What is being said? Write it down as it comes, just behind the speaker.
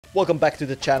Welcome back to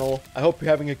the channel. I hope you're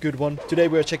having a good one. Today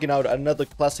we are checking out another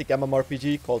classic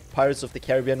MMORPG called Pirates of the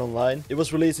Caribbean Online. It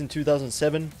was released in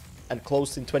 2007 and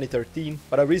closed in 2013,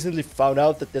 but I recently found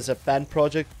out that there's a fan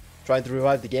project trying to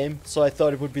revive the game, so I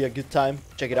thought it would be a good time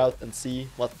to check it out and see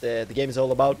what the game is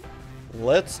all about.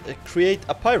 Let's create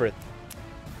a pirate.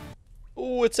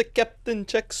 Oh, it's a Captain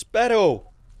Jack Sparrow.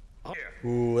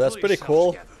 Ooh, that's pretty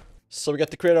cool. So we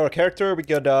got to create our character. We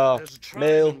got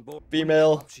male,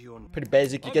 female, pretty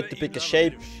basic. You get to pick a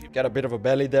shape. Got a bit of a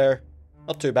belly there.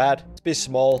 Not too bad. It's a bit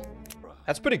small.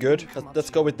 That's pretty good. Let's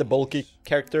go with the bulky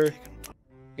character.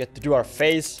 We get to do our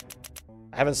face.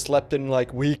 I haven't slept in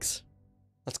like weeks.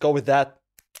 Let's go with that.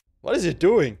 What is he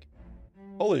doing?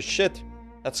 Holy shit.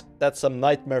 That's some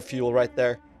nightmare fuel right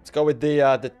there. Let's go with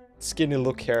the skinny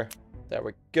look here. There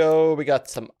we go. We got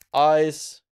some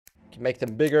eyes. Can make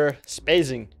them bigger.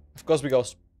 Spacing. Of course we go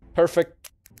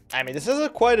perfect. I mean, this is a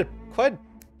quite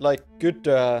like good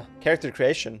character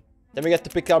creation. Then we get to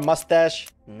pick our mustache.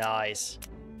 Nice.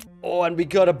 Oh, and we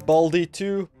got a baldy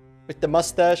too with the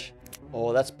mustache.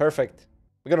 Oh, that's perfect.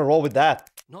 We're gonna roll with that.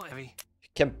 Not heavy. You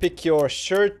can pick your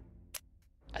shirt.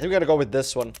 I think we're gonna go with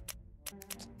this one.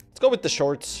 Let's go with the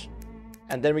shorts.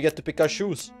 And then we get to pick our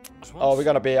shoes. Oh, we're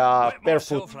gonna be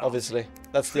barefoot, obviously.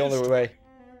 That's the only way.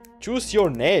 Choose your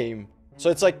name. So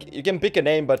it's like, you can pick a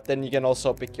name, but then you can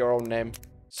also pick your own name.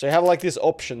 So you have like these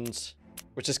options,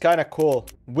 which is kind of cool.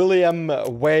 William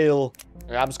Whale.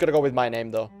 I'm just gonna go with my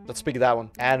name though. Let's pick that one.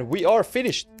 And we are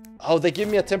finished. Oh, they give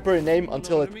me a temporary name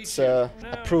until it's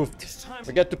approved.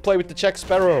 We get to play with the Jack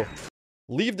Sparrow.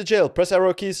 Leave the jail. Press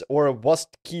arrow keys or WASD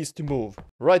keys to move.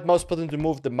 Right mouse button to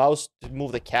move the mouse to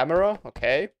move the camera.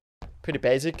 Okay. Pretty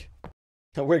basic.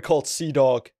 We're called Sea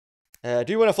Dog. Do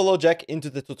you want to follow Jack into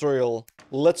the tutorial?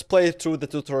 Let's play through the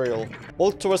tutorial.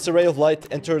 Walk towards the ray of light,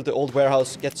 enter the old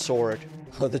warehouse, get sword.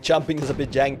 The jumping is a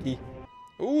bit janky.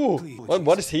 Ooh,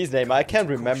 what is his name? I can't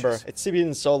remember. It's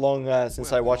been so long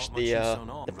since I watched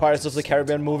the Pirates of the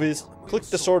Caribbean movies. Click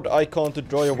the sword icon to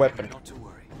draw your weapon.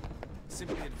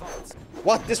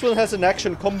 What? This one has an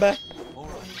action combat?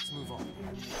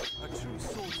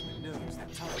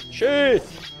 Shit!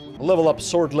 Level up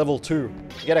sword level 2.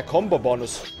 You get a combo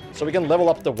bonus. So we can level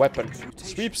up the weapon.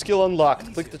 Sweep skill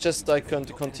unlocked. Click the chest icon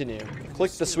to continue.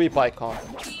 Click the sweep icon.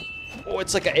 Oh,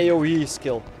 it's like an AoE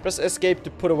skill. Press escape to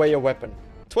put away your weapon.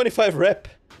 25 rep.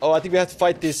 Oh, I think we have to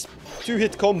fight this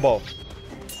 2-hit combo.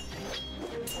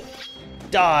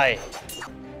 Die.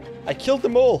 I killed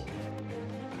them all.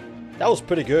 That was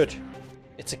pretty good.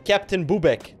 It's a Captain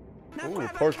Bubek. Ooh,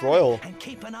 Port Royal.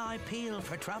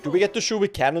 Do we get to shoot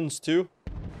with cannons too?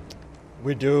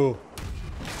 We do.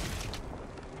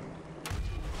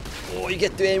 Oh, you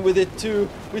get to aim with it too.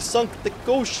 We sunk the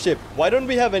ghost ship. Why don't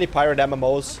we have any pirate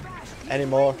MMOs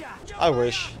anymore? I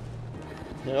wish.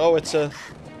 You know, it's a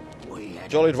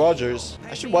Jolly Rogers.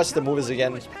 I should watch the movies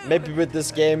again. Maybe with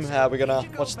this game, we're gonna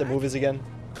watch the movies again.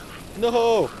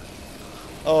 No!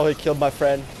 Oh, he killed my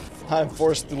friend. I'm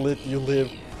forced to let you live.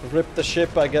 Rip the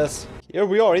ship, I guess. Here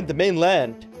we are in the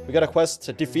mainland. We got a quest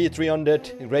to defeat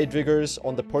 300 raid riggers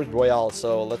on the Port Royal,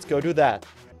 so let's go do that.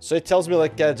 So it tells me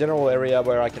like a general area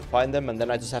where I can find them, and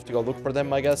then I just have to go look for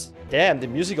them, I guess. Damn, the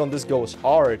music on this goes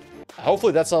hard.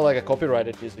 Hopefully that's not like a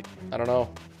copyrighted music. I don't know.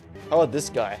 How about this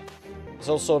guy? It's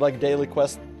also like daily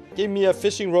quest. Give me a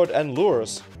fishing rod and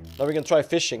lures. Now we can try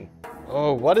fishing.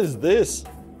 Oh, what is this?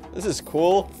 This is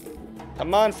cool.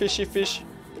 Come on, fishy fish.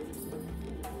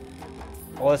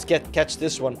 Oh, let's catch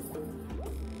this one.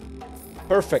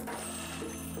 Perfect.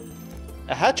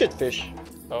 A hatchet fish.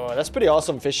 Oh, that's pretty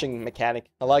awesome fishing mechanic.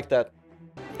 I like that.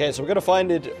 Okay, so we're gonna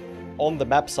find it on the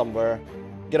map somewhere.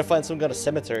 Gotta find some kind of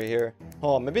cemetery here.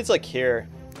 Oh, maybe it's like here.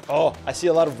 Oh, I see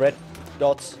a lot of red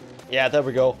dots. Yeah, there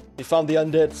we go. We found the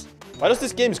undeads. Why does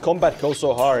this game's combat go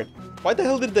so hard? Why the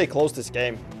hell did they close this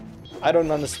game? I don't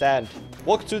understand.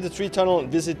 Walk through the tree tunnel and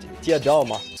visit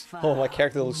Tiadama. Oh, my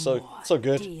character looks so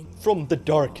good. From the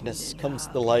darkness comes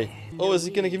the light. Oh, is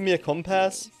he gonna give me a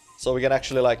compass? So we can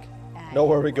actually like know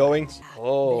where we're going?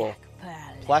 Oh,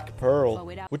 Black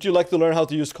Pearl. Would you like to learn how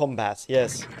to use compass?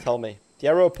 Yes, tell me. The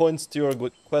arrow points to your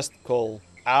quest goal.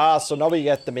 Ah, so now we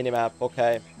get the minimap.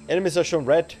 Okay. Enemies are shown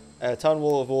red. Town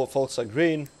folks are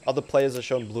green. Other players are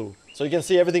shown blue. So you can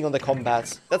see everything on the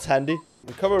combats. That's handy.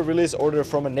 Recover a release order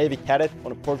from a Navy cadet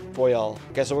on a Port Royal.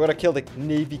 Okay, so we're gonna kill the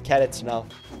Navy cadets now.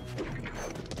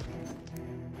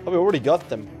 Oh, we already got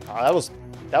them. Oh,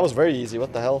 that was very easy.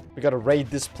 What the hell? We gotta raid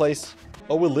this place.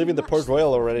 Oh, we're leaving the Port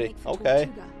Royal already. Okay.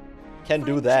 Can't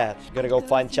do that. We're gonna go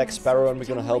find Jack Sparrow and we're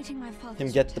gonna help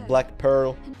him get the Black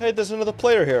Pearl. Hey, there's another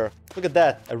player here. Look at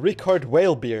that. A Ricard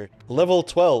Whalebeard. Level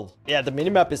 12. Yeah, the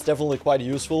minimap is definitely quite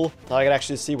useful. Now I can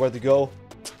actually see where to go.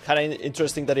 Kind of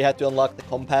interesting that you had to unlock the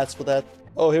compass for that.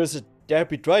 Oh, here's a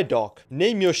Derby dry dock.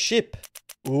 Name your ship.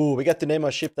 Ooh, we got to name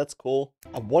our ship. That's cool.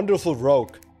 A wonderful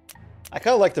rogue. I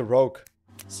kind of like the rogue.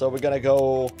 So we're gonna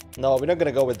go... No, we're not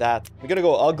gonna go with that. We're gonna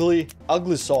go ugly.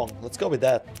 Ugly song. Let's go with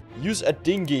that. Use a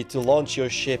dinghy to launch your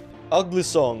ship. Ugly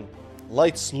song.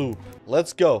 Light sloop.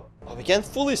 Let's go. Oh, we can't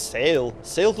fully sail.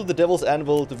 Sail to the Devil's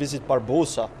Anvil to visit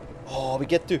Barbosa. Oh, we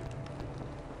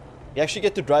actually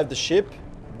get to drive the ship.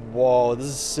 Whoa, this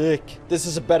is sick. This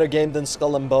is a better game than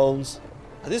Skull and Bones.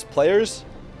 Are these players?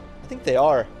 I think they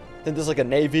are. Then there's like a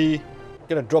navy.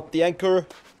 Gonna drop the anchor.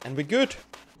 And we're good.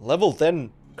 Level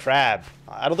 10 crab.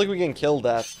 I don't think we can kill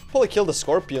that. Probably kill the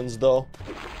scorpions though.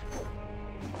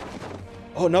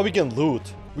 Oh, now we can loot.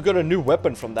 We got a new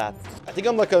weapon from that. I think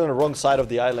I'm like on the wrong side of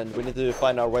the island. We need to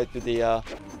find our way to the...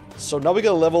 So now we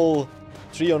got level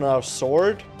 3 on our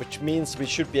sword. Which means we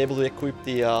should be able to equip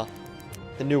the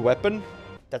new weapon.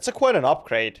 That's quite an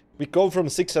upgrade. We go from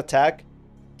 6 attack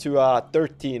to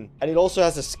 13. And it also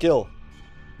has a skill.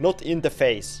 Not in the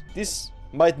face. This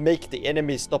might make the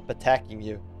enemy stop attacking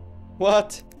you.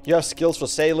 What? You have skills for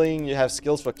sailing. You have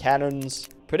skills for cannons.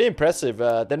 Pretty impressive.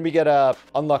 Then we get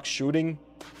unlock shooting.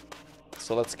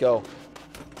 So let's go.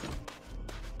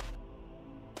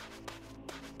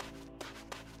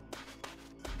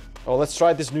 Oh, let's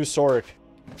try this new sword.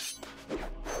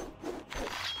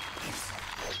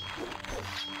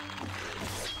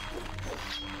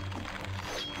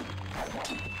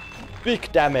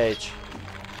 Big damage.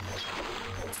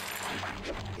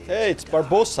 Hey, it's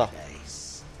Barbosa.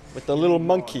 With the little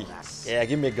monkey. Yeah,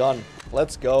 give me a gun.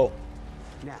 Let's go.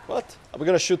 What? Are we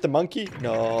gonna shoot the monkey?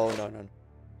 No, no, no.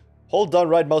 Hold down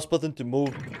right mouse button to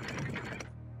move.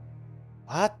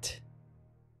 What?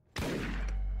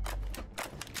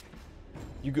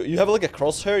 You have like a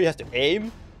crosshair? You have to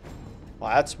aim?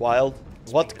 Wow, that's wild.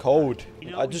 What code?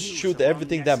 I just shoot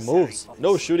everything that moves.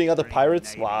 No shooting other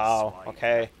pirates? Wow,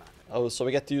 okay. Oh, so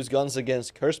we get to use guns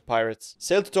against cursed pirates.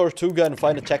 Sail to Tortuga and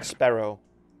find a Jack Sparrow.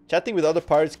 Chatting with other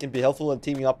pirates can be helpful when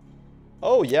teaming up.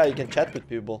 Oh yeah, you can chat with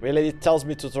people. Really, it tells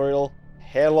me tutorial.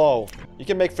 Hello. You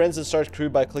can make friends and start crew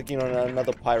by clicking on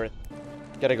another pirate.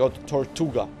 Gotta go to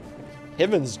Tortuga.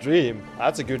 Heaven's Dream.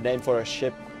 That's a good name for a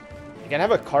ship. You can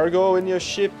have a cargo in your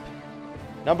ship.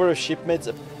 Number of shipmates.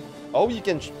 Oh, you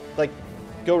can like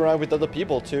go around with other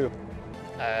people too.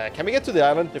 Can we get to the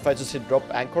island if I just hit drop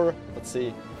anchor? Let's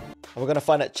see. We're gonna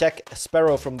find a Jack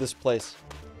Sparrow from this place.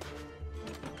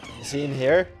 Is he in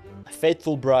here? A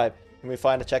fateful bribe. Can we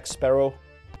find a Jack Sparrow?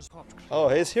 Oh,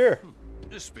 he's here.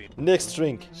 Next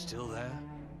drink. Still there?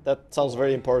 That sounds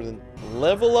very important.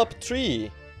 Level up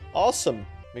 3. Awesome.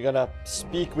 We're gonna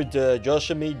speak with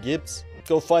Joshua Gibbs.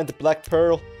 Go find the Black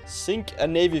Pearl. Sink a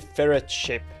Navy ferret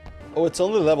ship. Oh, it's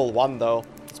only level 1 though.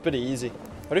 It's pretty easy.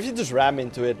 What if you just ram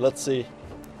into it? Let's see.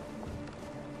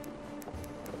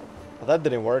 Well, that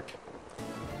didn't work.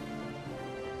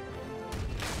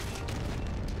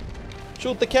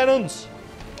 Shoot the cannons!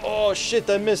 Oh shit,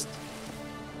 I missed.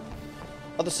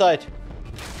 Other side.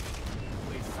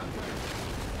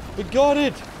 We got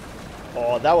it!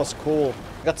 Oh, that was cool.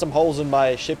 Got some holes in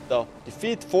my ship though.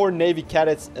 Defeat 4 Navy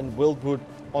cadets and Wildwood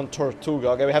on Tortuga.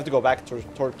 Okay, we have to go back to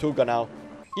Tortuga now.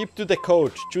 Keep to the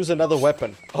code. Choose another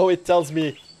weapon. Oh, it tells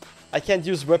me I can't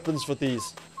use weapons for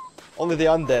these. Only the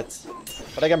undeads.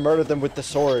 But I can murder them with the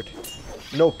sword.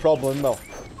 No problem, no.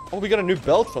 Oh, we got a new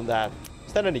belt from that.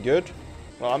 Is that any good?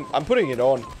 Well, I'm putting it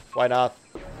on. Why not?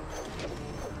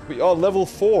 We are level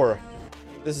 4.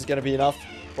 This is gonna be enough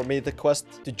for me, the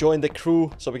quest to join the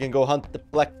crew so we can go hunt the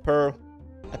Black Pearl.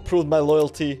 I proved my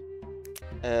loyalty.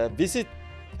 Visit,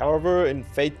 however, in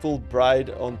Faithful Bride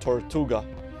on Tortuga.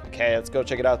 Okay, let's go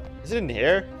check it out. Is it in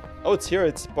here? Oh, it's here.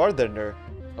 It's bartender.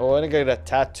 Oh, and I got a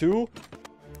tattoo.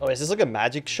 Oh, is this like a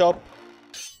magic shop?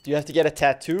 Do you have to get a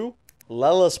tattoo?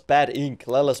 Lala's Bad Ink.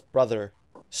 Lala's brother.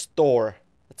 Store.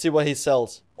 Let's see what he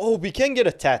sells. Oh, we can get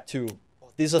a tattoo.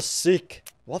 These are sick.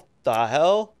 What the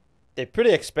hell? They're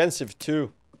pretty expensive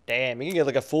too. Damn, you can get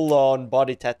like a full-on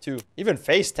body tattoo. Even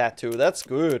face tattoo, that's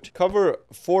good. Cover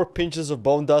 4 pinches of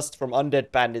bone dust from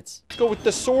undead bandits. Let's go with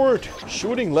the sword.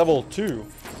 Shooting level 2.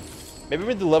 Maybe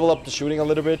we need to level up the shooting a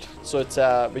little bit so it's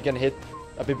we can hit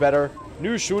a bit better.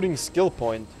 New shooting skill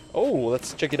point. Oh,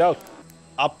 let's check it out.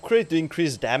 Upgrade to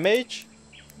increase damage?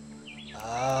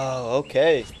 Oh,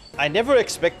 okay. I never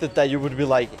expected that you would be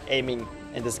like aiming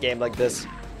in this game like this.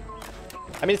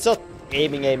 I mean, it's not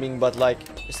aiming, but like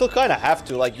you still kind of have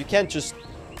to. Like you can't just,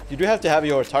 you do have to have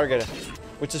your target,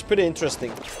 which is pretty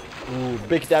interesting. Ooh,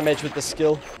 big damage with the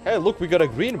skill. Hey, look, we got a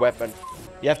green weapon.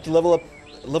 You have to level up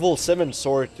level 7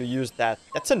 sword to use that.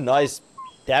 That's a nice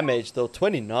damage though,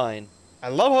 29. I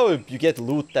love how you get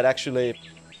loot that actually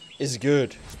is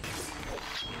good.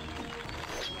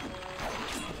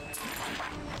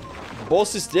 The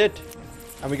boss is dead.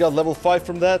 And we got level 5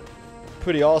 from that.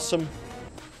 Pretty awesome.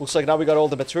 Looks like now we got all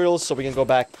the materials, so we can go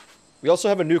back. We also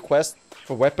have a new quest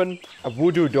for weapon. A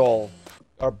voodoo doll.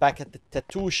 Are back at the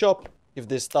tattoo shop. Give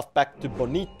this stuff back to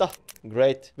Bonita.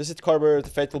 Great. Visit Carver, the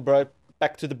Faithful Bride.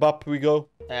 Back to the BUP we go.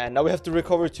 And now we have to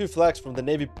recover 2 flags from the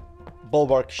Navy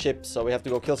bulwark ship. So we have to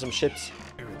go kill some ships.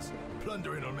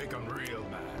 Plundering will make them real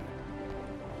mad.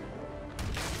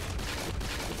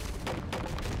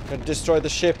 Gonna destroy the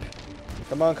ship.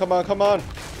 Come on, come on, come on.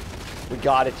 We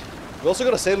got it. We also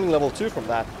got a sailing level 2 from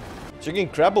that. So you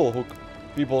can grapple hook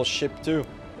people's ship too.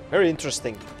 Very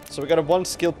interesting. So we got a 1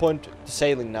 skill point to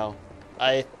sailing now.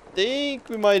 I think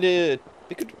we might...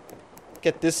 we could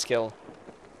get this skill.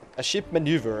 A ship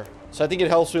maneuver. So I think it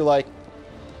helps you like...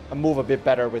 move a bit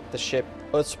better with the ship.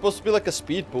 But it's supposed to be like a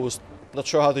speed boost. Not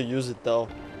sure how to use it though.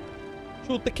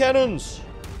 Shoot the cannons!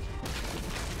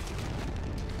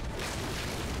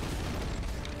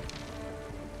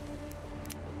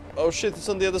 Oh shit, it's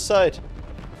on the other side.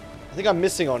 I think I'm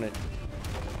missing on it.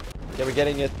 Yeah, we're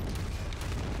getting it.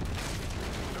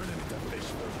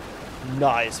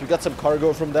 Nice, we got some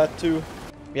cargo from that too.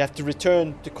 We have to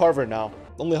return to Carver now.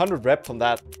 Only 100 rep from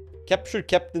that. Captured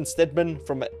Captain Stedman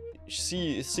from a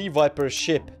Sea Viper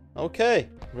ship. Okay,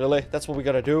 really? That's what we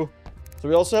gotta do? So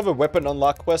we also have a weapon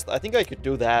unlock quest. I think I could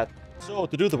do that. So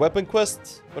to do the weapon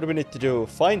quest, what do we need to do?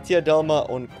 Find Tia Delma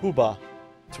on Cuba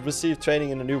to receive training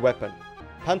in a new weapon.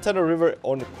 Pantano River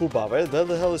on Cuba. Where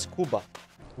the hell is Cuba?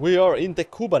 We are in the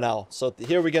Cuba now. So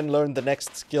here we can learn the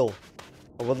next skill.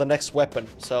 Or well, the next weapon.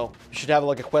 So we should have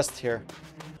like a quest here.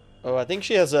 Oh, I think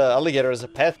she has an alligator as a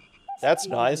pet. That's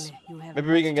nice.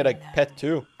 Maybe we can get a pet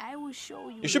too.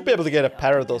 You should be able to get a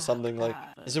parrot or something like.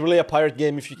 Is it really a pirate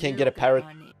game if you can't get a parrot?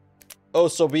 Oh,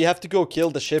 so we have to go kill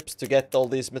the ships to get all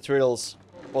these materials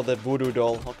for the voodoo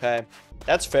doll. Okay,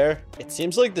 that's fair. It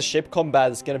seems like the ship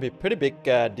combat is gonna be a pretty big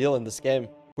deal in this game,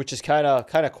 which is kind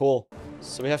of cool.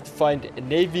 So we have to find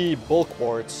Navy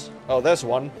bulwarks. Oh, there's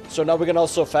one. So now we can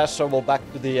also fast travel back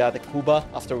to the Cuba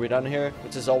after we're done here,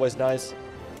 which is always nice.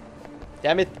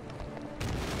 Damn it.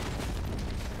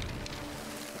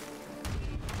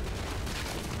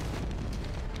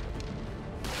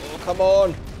 Oh, come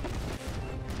on.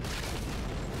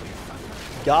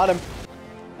 Got him.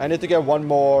 I need to get 1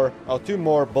 more, 2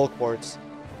 more bulwarks.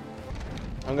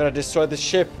 I'm gonna destroy the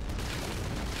ship.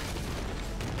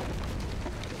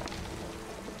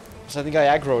 So I think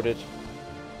I aggroed it.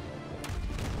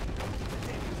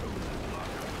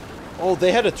 Oh,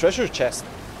 they had a treasure chest,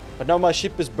 but now my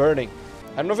ship is burning.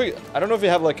 I don't know if you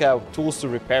have like tools to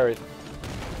repair it.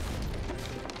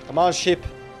 Come on, ship.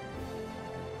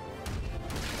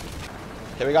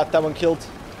 Okay, we got that one killed.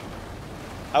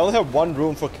 I only have 1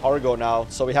 room for cargo now,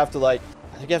 so we have to like...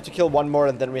 I think we have to kill 1 more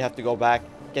and then we have to go back.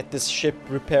 Get this ship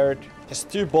repaired. There's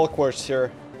 2 bulwarks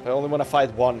here. I only want to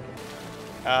fight 1.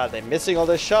 Ah, they're missing all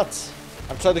their shots.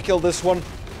 I'm trying to kill this one.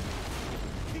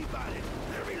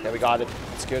 Okay, we got it.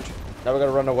 That's good. Now we're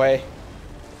gonna run away.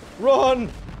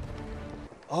 Run!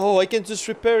 Oh, I can just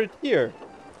repair it here.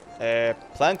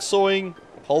 Plank sawing,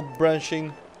 pulp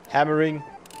branching, hammering.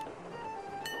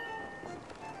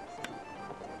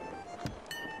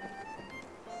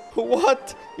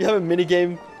 What? You have a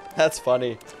minigame? That's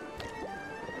funny.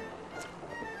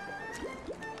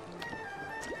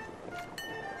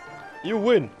 You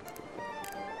win.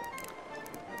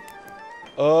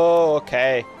 Oh,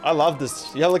 okay. I love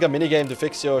this. You have like a minigame to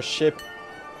fix your ship.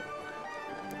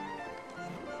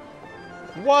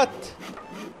 What?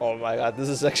 Oh my god, this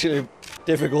is actually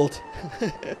difficult.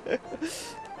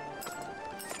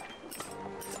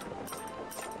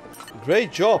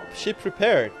 Great job. Ship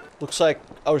repaired. Looks like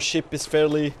our ship is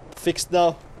fairly fixed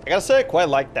now. I gotta say I quite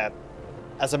like that.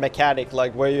 As a mechanic,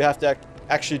 like where you have to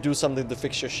actually do something to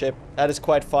fix your ship. That is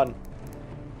quite fun.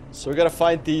 So we gotta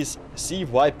find these sea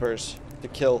vipers to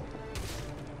kill.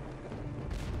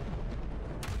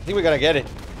 I think we're gonna get it.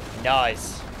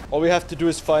 Nice. All we have to do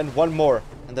is find 1 more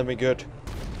and then we're good.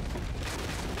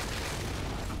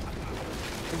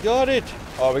 We got it.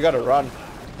 Oh, we gotta run.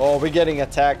 Oh, we're getting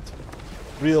attacked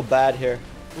real bad here.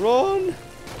 Run.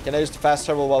 Can I use the fast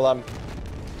travel while I'm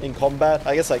in combat?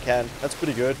 I guess I can. That's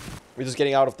pretty good. We're just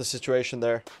getting out of the situation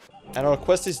there. And our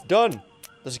quest is done.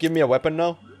 Does it give me a weapon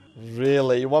now?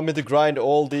 Really? You want me to grind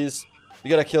all these? You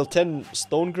gotta kill 10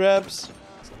 stone grabs?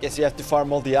 Guess you have to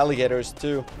farm all the alligators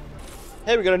too.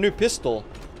 Hey, we got a new pistol.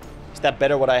 Is that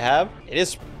better what I have? It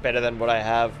is better than what I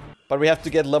have. But we have to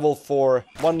get level 4.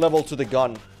 1 level to the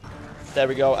gun. There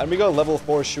we go. And we got level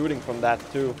 4 shooting from that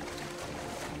too.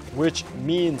 Which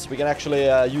means we can actually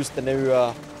use the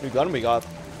new gun we got.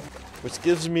 which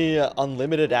gives me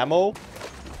unlimited ammo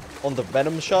on the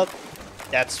venom shot.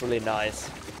 That's really nice.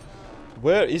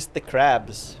 Where is the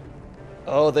crabs?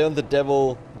 Oh, they're on the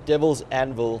devil's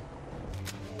anvil.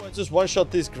 Oh, I just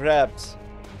one-shot these crabs.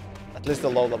 At least the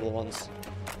low-level ones.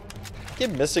 I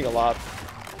keep missing a lot.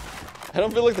 I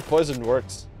don't feel like the poison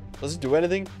works. Does it do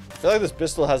anything? I feel like this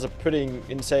pistol has a pretty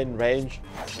insane range.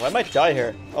 Well, I might die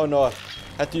here. Oh no, I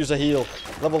had to use a heal.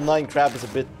 Level 9 crab is a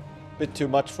bit too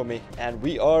much for me. And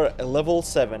we are a level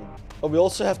 7. But we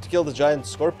also have to kill the giant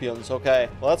scorpions. Okay,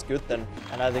 well that's good then.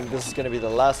 And I think this is gonna be the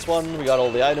last one. We got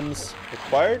all the items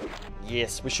required.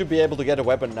 Yes, we should be able to get a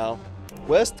weapon now.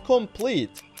 Quest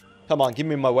complete. Come on, give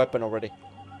me my weapon already.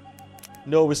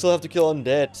 No, we still have to kill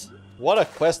undead. What a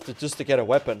quest just to get a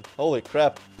weapon. Holy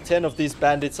crap. 10 of these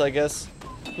bandits, I guess.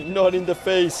 Not in the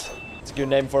face. It's a good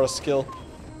name for a skill.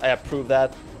 I approve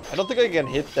that. I don't think I can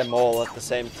hit them all at the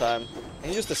same time. I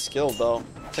can use the skill though.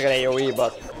 It's like an AoE,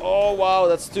 but... Oh wow,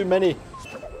 that's too many.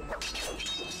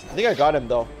 I think I got him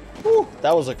though. Whew,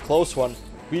 that was a close one.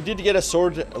 We did get a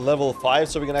sword level 5,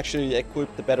 so we can actually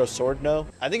equip the better sword now.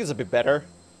 I think it's a bit better.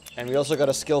 And we also got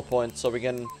a skill point, so we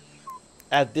can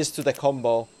add this to the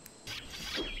combo.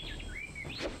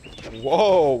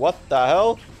 Whoa, what the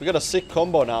hell? We got a sick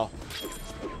combo now.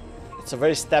 It's a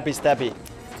very stabby.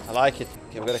 I like it.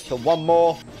 Okay, we're gonna kill one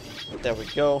more. There we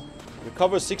go.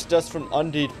 Recover 6 dust from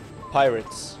undead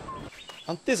pirates.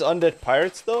 Aren't these undead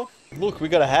pirates though? Look, we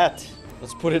got a hat.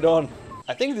 Let's put it on.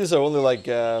 I think these are only like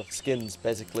skins,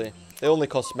 basically. They're only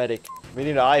cosmetic. We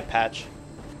need an eye patch.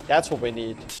 That's what we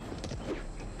need.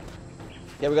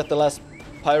 Yeah, we got the last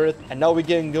pirate. And now we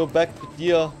can go back to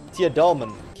Tia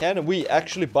Dalman. Can we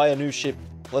actually buy a new ship?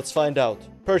 Let's find out.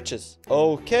 Purchase.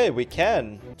 Okay, we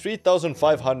can.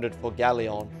 3,500 for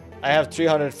Galleon. I have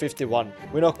 351.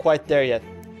 We're not quite there yet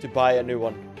to buy a new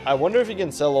one. I wonder if we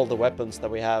can sell all the weapons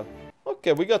that we have.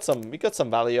 Okay, we got some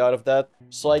value out of that.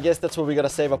 So I guess that's what we gotta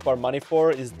save up our money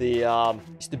for, is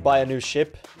to buy a new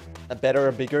ship. A better,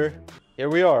 a bigger. Here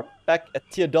we are, back at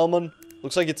Tia Dalman.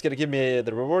 Looks like it's gonna give me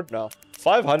the reward now.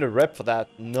 500 rep for that.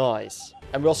 Nice.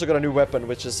 And we also got a new weapon,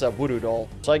 which is a voodoo doll.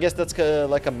 So I guess that's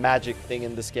like a magic thing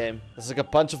in this game. There's like a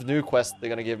bunch of new quests they're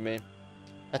gonna give me.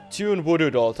 Attune voodoo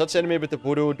doll. Touch enemy with the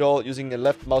voodoo doll using a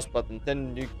left mouse button.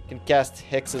 Then you can cast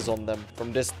hexes on them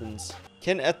from distance.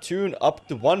 Can attune up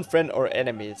to 1 friend or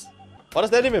enemies. What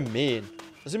does that even mean?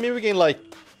 Does it mean we can like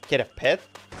get a pet?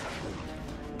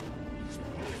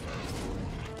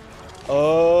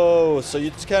 Oh, so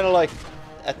you just kind of like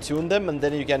attune them and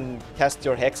then you can cast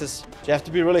your hexes. So you have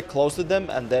to be really close to them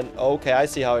and then... Okay, I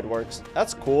see how it works.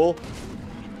 That's cool.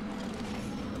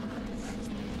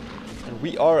 And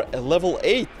we are a level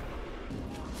 8.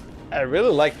 I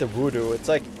really like the voodoo. It's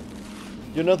like...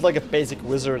 You're not like a basic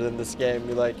wizard in this game.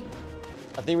 You're like...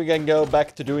 I think we can go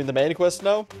back to doing the main quest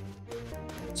now.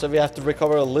 So we have to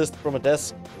recover a list from a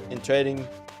desk in trading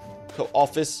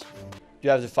office. Do you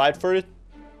have to fight for it?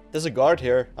 There's a guard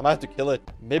here. I might have to kill it.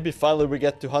 Maybe finally we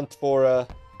get to hunt for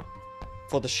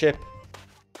the ship.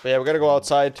 But yeah, we're gonna go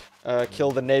outside,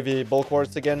 kill the navy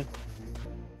bulwarks again.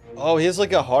 Oh, here's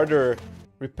like a harder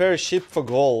repair ship for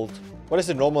gold. What is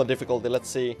the normal difficulty? Let's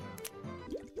see.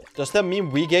 Does that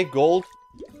mean we get gold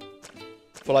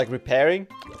for like repairing?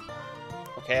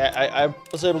 Okay, I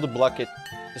was able to block it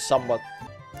somewhat.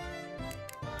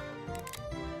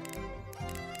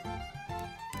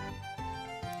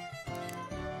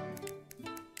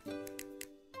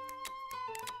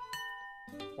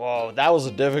 Whoa, that was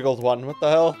a difficult one. What the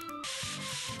hell?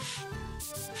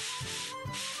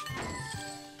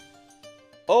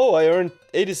 Oh, I earned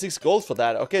 86 gold for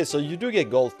that. Okay, so you do get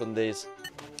gold from these.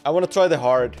 I want to try the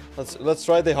hard. Let's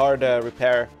try the hard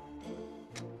repair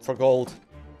for gold.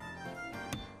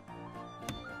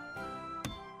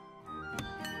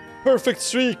 Perfect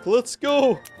streak. Let's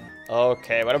go.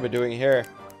 Okay, what are we doing here?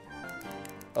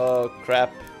 Oh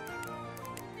crap.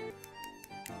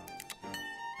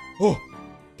 Oh.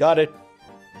 Got it.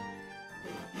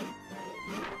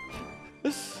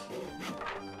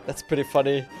 That's pretty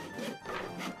funny.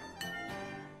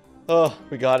 Oh,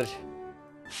 we got it.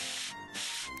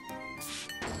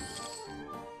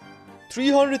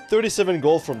 337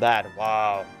 gold from that.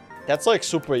 Wow. That's like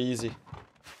super easy.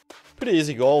 Pretty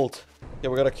easy gold. Yeah,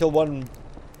 we gotta kill one.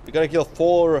 We gotta kill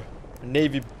 4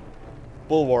 navy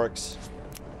bulwarks.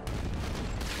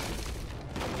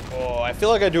 Oh, I feel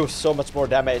like I do so much more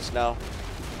damage now.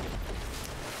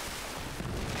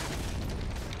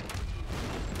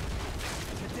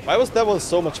 Why was that one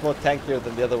so much more tankier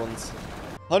than the other ones?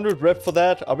 100 rep for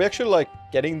that. Are we actually like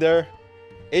getting there?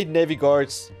 8 navy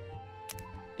guards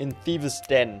in Thieves'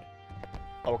 Den.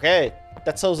 Okay,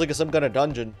 that sounds like some kind of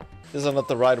dungeon. These are not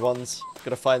the right ones.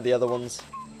 Gotta find the other ones.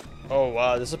 Oh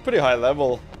wow, this is a pretty high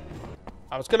level.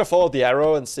 I'm just gonna follow the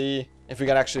arrow and see if we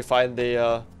can actually find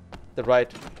the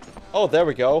right... Oh, there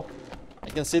we go. I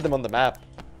can see them on the map.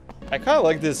 I kind of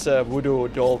like this voodoo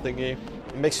doll thingy.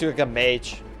 It makes you like a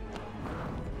mage.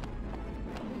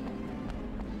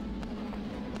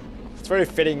 It's very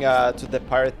fitting to the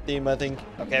pirate theme, I think.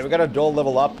 Okay, we got a doll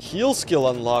level up. Heal skill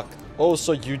unlocked. Oh,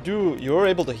 so you're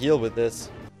able to heal with this.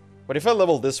 But if I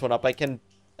level this one up, I can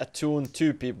attune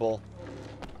 2 people.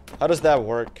 How does that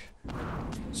work?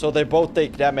 So they both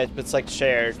take damage, but it's like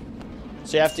shared.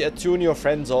 So you have to attune your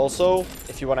friends also,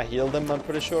 if you want to heal them, I'm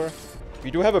pretty sure. We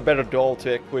do have a better doll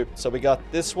to equip. So we got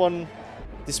this one.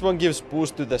 This one gives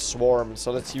boost to the swarm,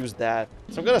 so let's use that.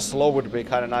 Some kind of slow would be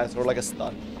kind of nice, or like a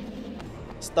stun.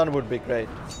 Stun would be great.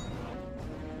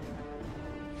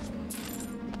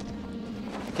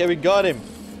 Okay, we got him.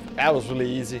 That was really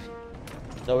easy.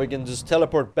 So we can just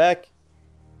teleport back.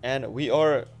 And we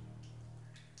are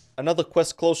another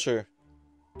quest closer.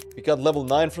 We got level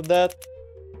 9 from that,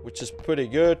 which is pretty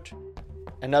good.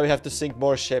 And now we have to sink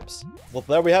more ships. Well,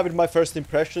 there we have it, my first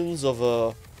impressions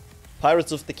of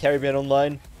Pirates of the Caribbean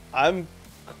Online. I'm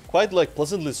quite like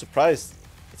pleasantly surprised.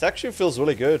 It actually feels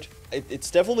really good.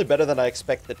 It's definitely better than I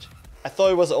expected. I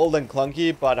thought it was old and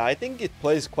clunky, but I think it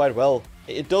plays quite well.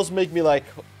 It does make me like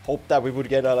hope that we would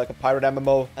get like a pirate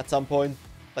MMO at some point,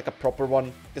 like a proper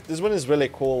one. This one is really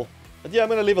cool. But yeah, I'm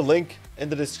gonna leave a link in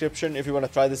the description if you want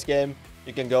to try this game.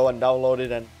 You can go and download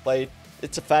it and play it.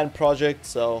 It's a fan project,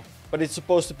 so... But it's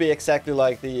supposed to be exactly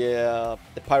like the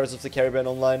Pirates of the Caribbean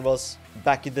Online was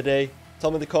back in the day.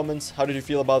 Tell me in the comments, how did you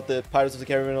feel about the Pirates of the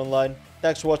Caribbean Online?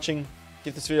 Thanks for watching.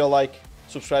 Give this video a like.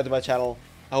 Subscribe to my channel.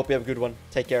 I hope you have a good one.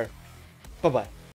 Take care. Bye-bye.